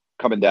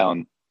coming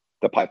down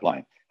the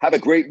pipeline. Have a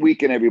great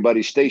weekend,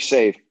 everybody. Stay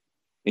safe.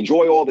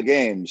 Enjoy all the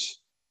games,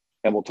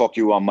 and we'll talk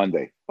to you on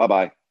Monday.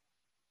 Bye-bye.